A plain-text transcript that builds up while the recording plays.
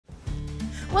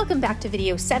Welcome back to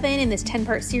video 7 in this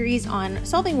 10-part series on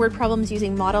solving word problems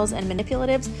using models and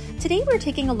manipulatives. Today we're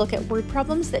taking a look at word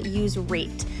problems that use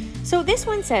rate. So this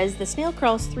one says the snail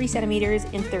crawls 3 centimeters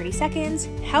in 30 seconds.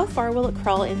 How far will it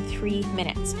crawl in 3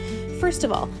 minutes? First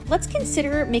of all, let's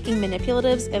consider making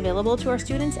manipulatives available to our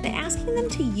students and asking them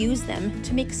to use them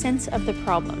to make sense of the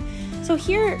problem. So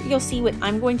here you'll see what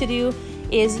I'm going to do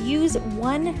is use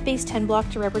one base 10 block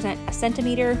to represent a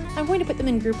centimeter. I'm going to put them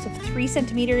in groups of 3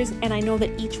 centimeters, and I know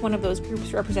that each one of those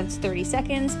groups represents 30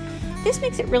 seconds. This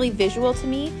makes it really visual to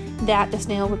me that the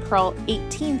snail would crawl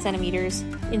 18 centimeters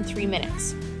in 3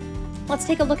 minutes. Let's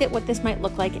take a look at what this might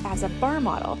look like as a bar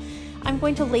model. I'm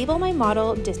going to label my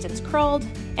model distance crawled,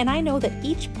 and I know that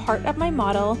each part of my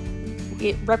model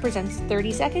it represents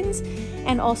 30 seconds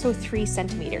and also 3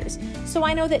 centimeters. So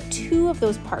I know that 2 of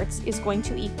those parts is going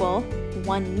to equal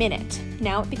 1 minute.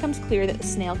 Now it becomes clear that the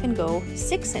snail can go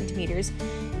 6 centimeters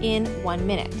in 1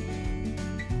 minute.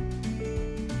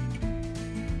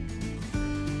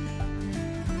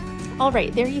 All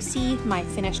right, there you see my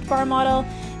finished bar model.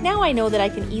 Now I know that I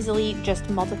can easily just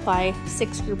multiply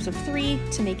 6 groups of 3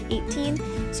 to make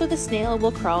 18, so the snail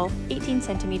will crawl 18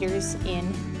 centimeters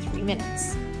in 3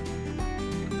 minutes.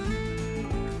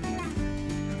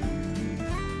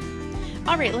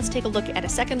 All right, let's take a look at a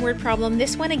second word problem.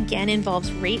 This one again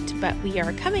involves rate, but we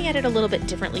are coming at it a little bit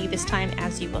differently this time,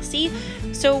 as you will see.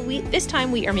 So this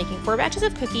time we are making 4 batches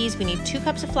of cookies. We need 2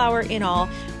 cups of flour in all.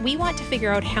 We want to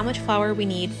figure out how much flour we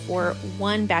need for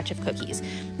 1 batch of cookies.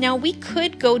 Now we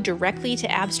could go directly to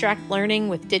abstract learning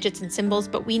with digits and symbols,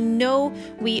 but we know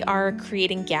we are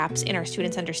creating gaps in our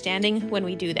students' understanding when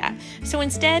we do that. So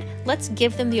instead, let's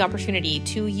give them the opportunity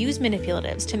to use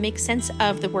manipulatives to make sense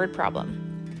of the word problem.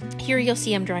 Here you'll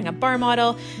see I'm drawing a bar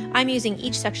model. I'm using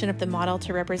each section of the model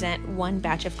to represent 1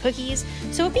 batch of cookies.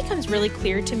 So it becomes really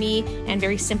clear to me and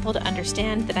very simple to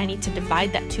understand that I need to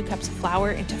divide that 2 cups of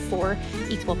flour into 4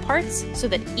 equal parts so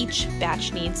that each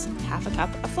batch needs half a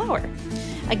cup of flour.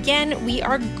 Again, we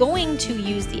are going to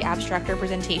use the abstract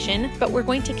representation, but we're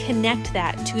going to connect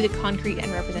that to the concrete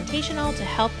and representational to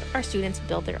help our students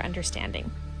build their understanding.